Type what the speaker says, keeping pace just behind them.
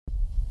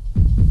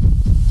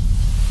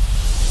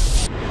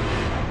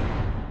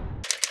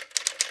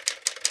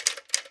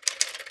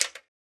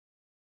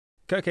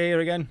KIRKY here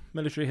again,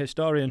 military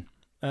historian.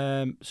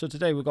 So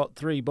today we've got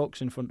 3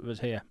 books in front of us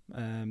here.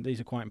 These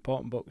are quite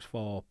important books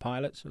for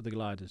pilots of the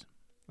gliders.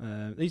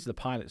 These are the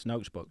pilot's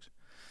notes books.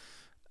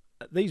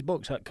 These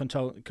books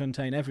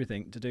contain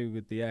everything to do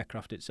with the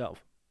aircraft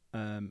itself.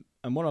 And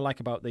what I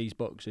like about these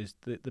books is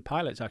that the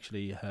pilots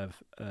actually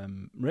have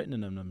written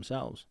in them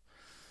themselves.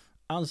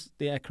 As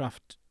the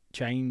aircraft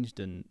changed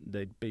and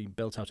they'd been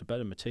built out of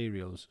better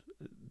materials,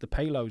 the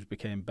payloads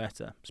became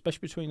better,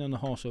 especially between the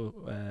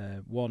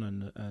Horsa 1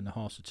 and the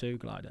Horsa 2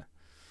 glider,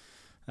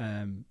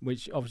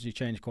 which obviously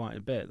changed quite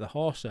a bit. The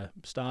Horsa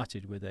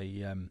started with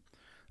a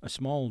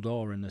small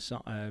door in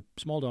the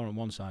small door on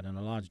one side and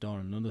a large door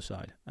on another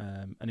side,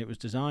 and it was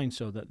designed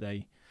so that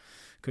they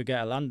could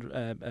get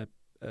a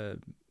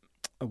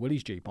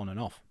Willys Jeep on and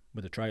off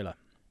with a trailer.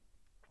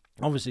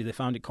 Obviously, they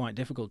found it quite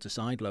difficult to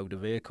sideload a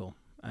vehicle.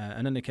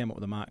 And then they came up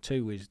with the Mark II,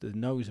 which the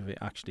nose of it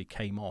actually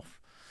came off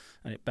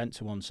and it bent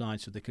to one side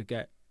so they could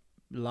get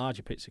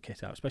larger bits of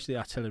kit out, especially the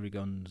artillery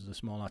guns, the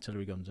small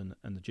artillery guns, and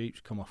the Jeeps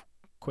come off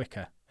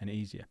quicker and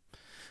easier.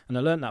 And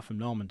I learned that from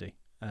Normandy.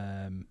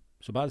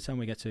 So by the time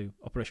we get to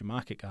Operation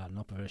Market Garden,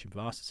 Operation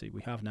Varsity,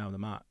 we have now the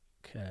Mark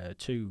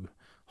II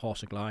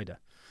Horsa glider.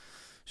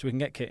 So we can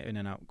get kit in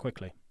and out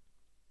quickly.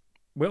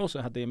 We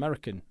also had the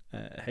American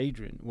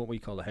Hadrian, what we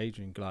call the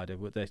Hadrian glider,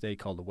 what they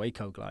call the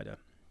Waco glider.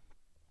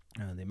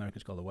 The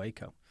Americans call the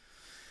Waco,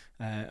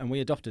 and we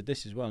adopted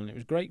this as well, and it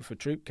was great for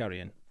troop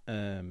carrying.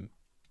 And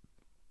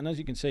as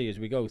you can see as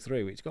we go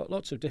through, it's got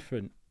lots of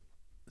different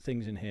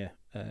things in here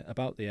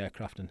about the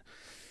aircraft and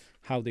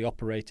how they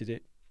operated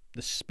it,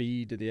 the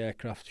speed of the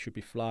aircraft should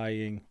be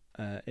flying,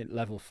 at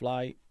level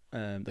flight,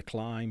 the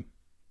climb.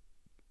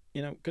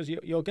 You know, because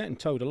you're getting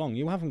towed along.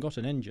 You haven't got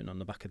an engine on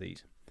the back of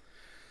these.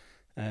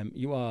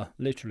 You are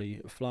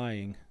literally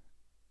flying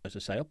as a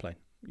sailplane.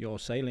 You're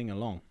sailing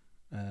along.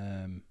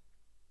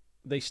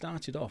 They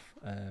started off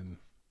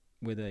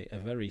with a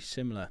very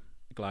similar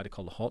glider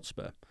called the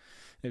Hotspur.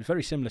 It was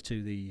very similar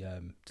to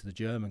the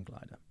German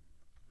glider,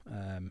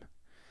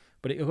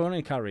 but it could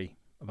only carry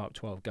about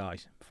 12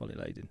 guys fully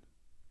laden.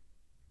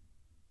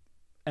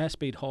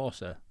 Airspeed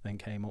Horsa then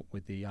came up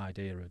with the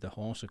idea of the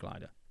Horsa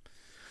glider,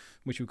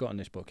 which we've got in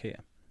this book here.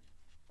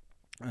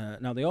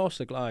 Now the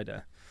Horsa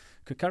glider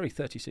could carry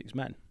 36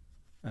 men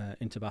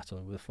into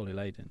battle with a fully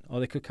laden, or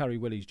they could carry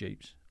Willys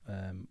Jeeps.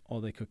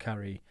 Or they could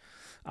carry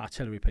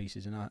artillery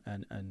pieces and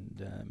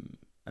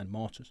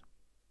mortars.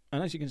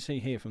 And as you can see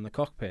here from the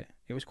cockpit,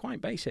 it was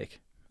quite basic.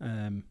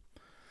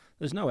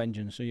 There's no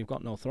engine, so you've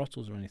got no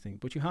throttles or anything,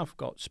 but you have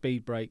got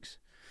speed brakes.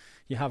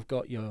 You have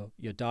got your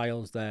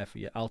dials there for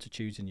your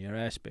altitudes and your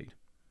airspeed.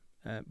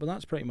 But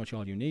that's pretty much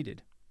all you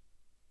needed.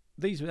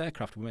 These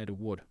aircraft were made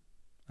of wood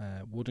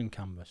and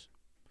canvas.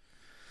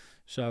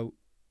 So,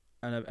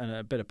 and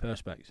a bit of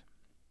perspex.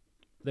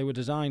 They were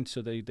designed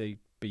so they'd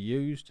be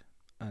used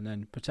and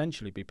then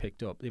potentially be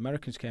picked up. The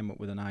Americans came up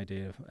with an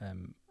idea of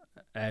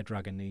air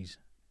dragging these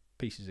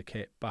pieces of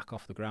kit back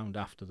off the ground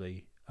after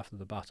the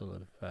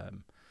Battle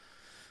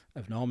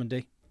of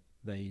Normandy.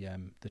 They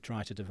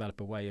tried to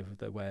develop a way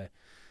where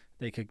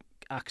they could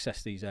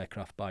access these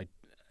aircraft by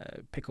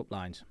pickup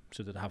lines,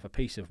 so that they have a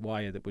piece of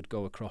wire that would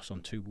go across on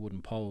 2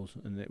 wooden poles,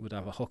 and it would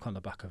have a hook on the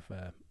back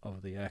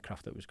of the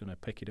aircraft that was going to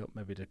pick it up,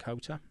 maybe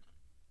Dakota.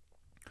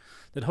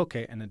 They'd hook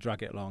it and then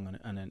drag it along,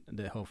 and then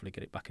they'd hopefully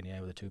get it back in the air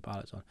with the 2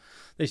 pilots on.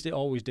 This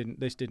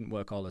didn't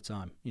work all the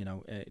time. You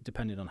know,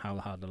 depending on how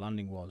hard the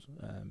landing was.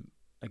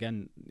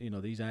 Again, you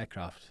know, these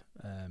aircraft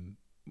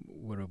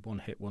were a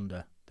one-hit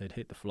wonder. They'd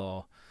hit the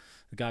floor,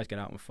 the guys get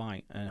out and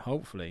fight, and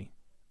hopefully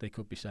they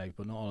could be saved,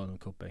 but not all of them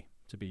could be,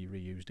 to be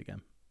reused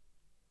again.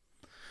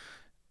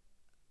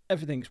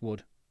 Everything's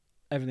wood.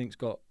 Everything's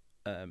got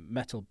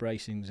metal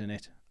bracings in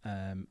it,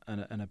 and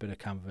a bit of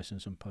canvas and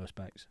some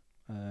perspex.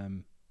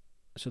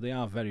 So they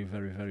are very,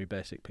 very, very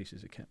basic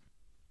pieces of kit.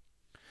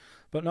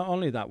 But not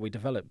only that, we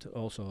developed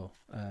also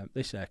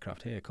this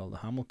aircraft here called the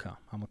Hamilcar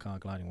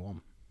Gliding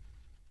 1.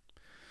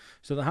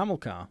 So the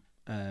Hamilcar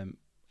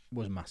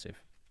was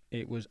massive.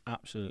 It was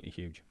absolutely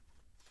huge.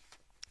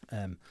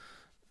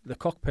 The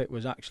cockpit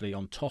was actually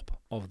on top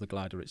of the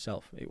glider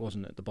itself. It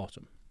wasn't at the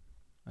bottom.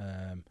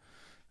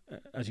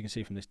 As you can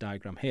see from this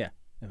diagram here,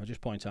 if I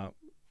just point out,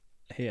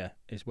 here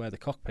is where the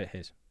cockpit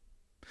is.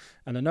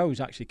 And the nose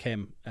actually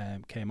came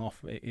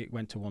off. It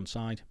went to one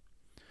side,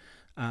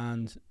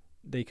 and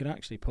they could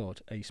actually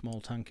put a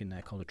small tank in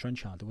there called a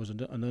trenchard. There was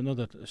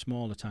another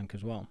smaller tank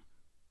as well.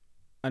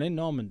 And in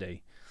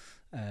Normandy,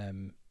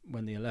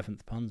 when the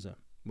 11th Panzer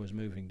was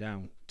moving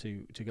down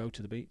to go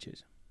to the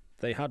beaches,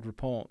 they had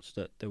reports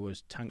that there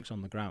was tanks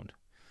on the ground,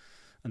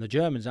 and the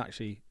Germans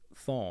actually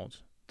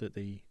thought that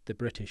the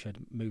British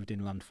had moved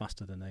inland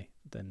faster than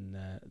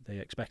they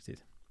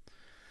expected.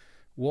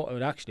 What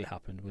had actually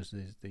happened was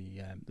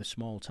the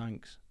small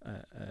tanks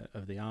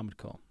of the armoured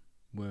corps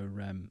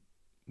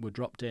were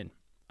dropped in,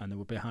 and they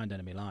were behind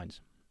enemy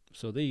lines.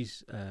 So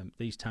these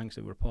tanks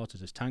that were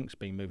reported as tanks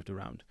being moved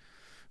around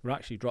were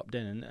actually dropped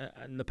in,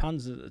 and the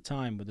Panzers at the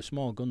time, with the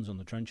small guns on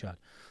the trenchard,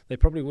 they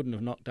probably wouldn't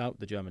have knocked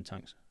out the German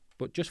tanks.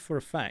 But just for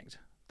effect,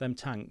 them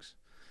tanks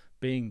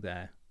being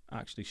there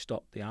actually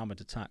stopped the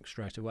armoured attack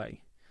straight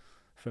away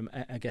from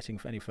getting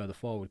any further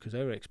forward, because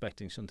they were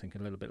expecting something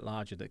a little bit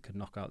larger that could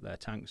knock out their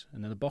tanks.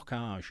 And then the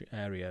Bocage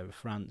area of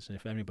France, and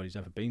if anybody's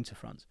ever been to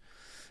France,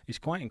 is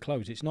quite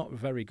enclosed. It's not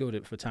very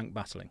good for tank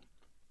battling.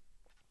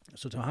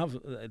 So to have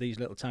these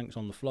little tanks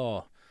on the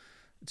floor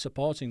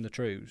supporting the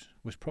troops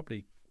was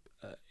probably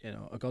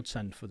a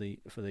godsend for the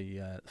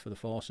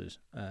forces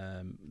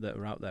that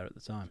were out there at the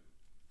time.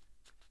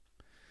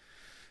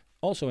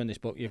 Also in this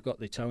book, you've got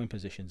the towing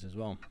positions as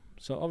well.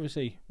 So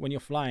obviously, when you're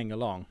flying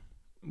along,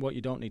 what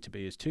you don't need to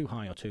be is too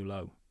high or too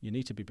low. You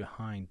need to be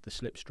behind the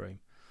slipstream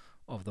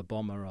of the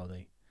bomber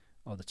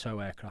or the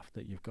tow aircraft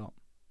that you've got.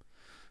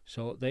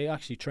 So they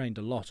actually trained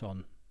a lot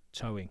on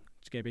towing,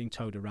 being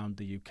towed around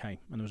the UK,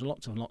 and there was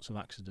lots of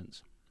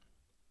accidents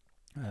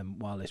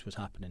while this was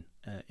happening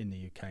in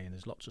the UK. And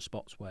there's lots of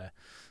spots where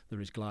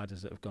there is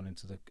gliders that have gone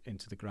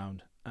into the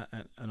ground,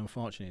 and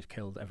unfortunately, it's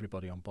killed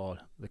everybody on board,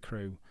 the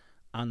crew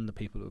and the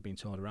people who have been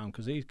towed around,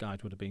 because the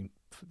gliders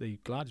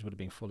would have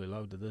been fully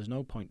loaded. There's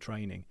no point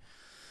training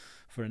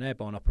for an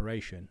airborne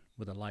operation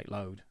with a light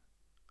load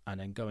and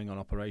then going on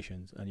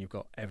operations and you've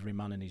got every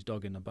man and his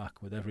dog in the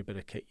back with every bit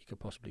of kit you could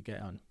possibly get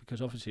on,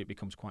 because obviously it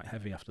becomes quite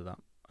heavy after that,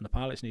 and the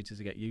pilots needed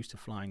to get used to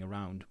flying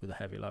around with a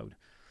heavy load.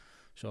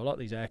 So a lot of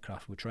these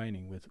aircraft were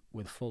training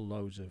with full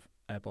loads of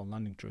airborne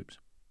landing troops,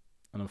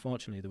 and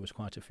unfortunately there was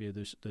quite a few.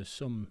 There's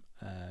some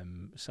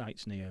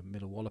sites near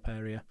Middle Wallop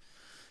area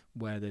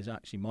where there's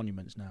actually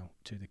monuments now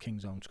to the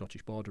King's Own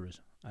Scottish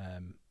Borderers.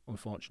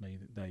 Unfortunately,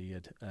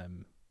 they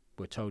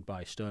were towed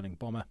by a Sterling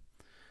bomber.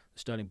 The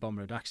Sterling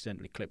bomber had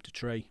accidentally clipped a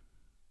tree.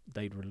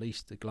 They'd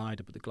released the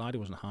glider, but the glider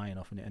wasn't high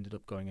enough, and it ended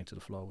up going into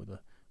the floor with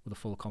a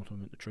full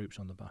complement of troops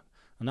on the back.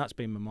 And that's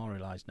been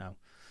memorialised now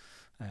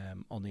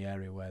on the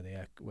area where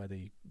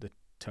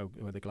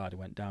the glider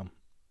went down.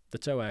 The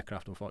tow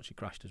aircraft unfortunately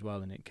crashed as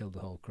well, and it killed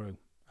the whole crew.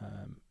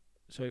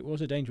 So it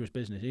was a dangerous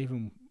business.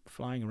 Even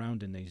flying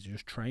around in these,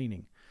 just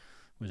training,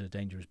 was a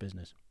dangerous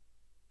business.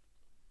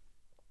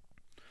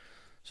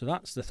 So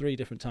that's the 3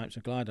 different types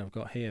of glider I've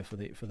got here for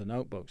the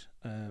notebooks.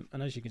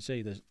 And as you can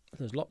see,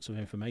 there's lots of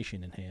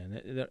information in here,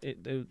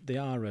 and they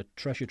are a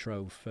treasure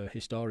trove for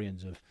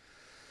historians of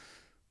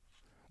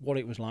what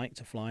it was like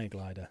to fly a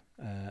glider.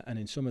 And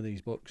in some of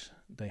these books,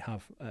 they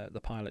have the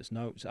pilot's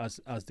notes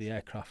as the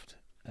aircraft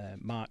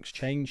marks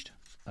changed.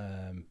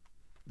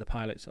 The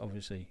pilots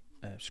obviously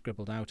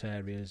scribbled out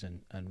areas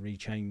and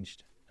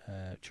rechanged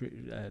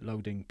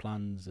loading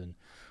plans and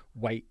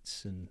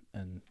weights and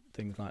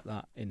things like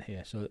that in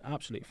here. So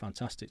absolutely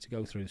fantastic to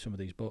go through some of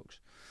these books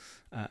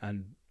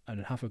and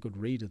have a good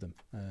read of them.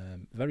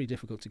 Very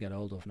difficult to get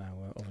hold of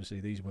now. Obviously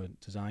these were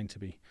designed to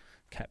be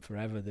kept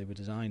forever. They were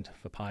designed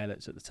for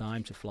pilots at the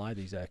time to fly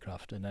these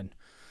aircraft, and then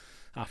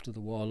after the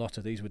war a lot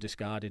of these were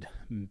discarded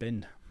and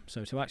binned.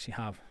 So to actually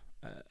have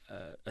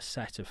a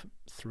set of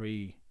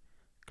 3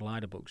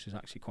 glider books is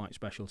actually quite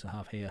special to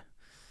have here,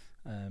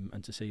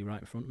 and to see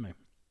right in front of me.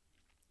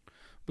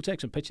 We'll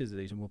take some pictures of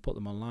these and we'll put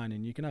them online,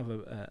 and you can have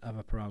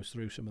a peruse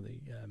through some of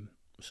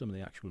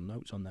the actual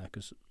notes on there,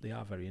 because they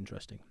are very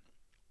interesting.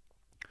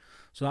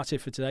 So that's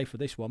it for today for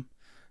this one.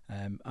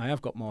 I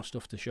have got more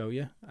stuff to show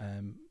you,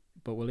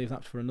 but we'll leave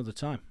that for another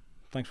time.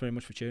 Thanks very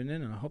much for tuning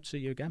in, and I hope to see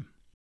you again.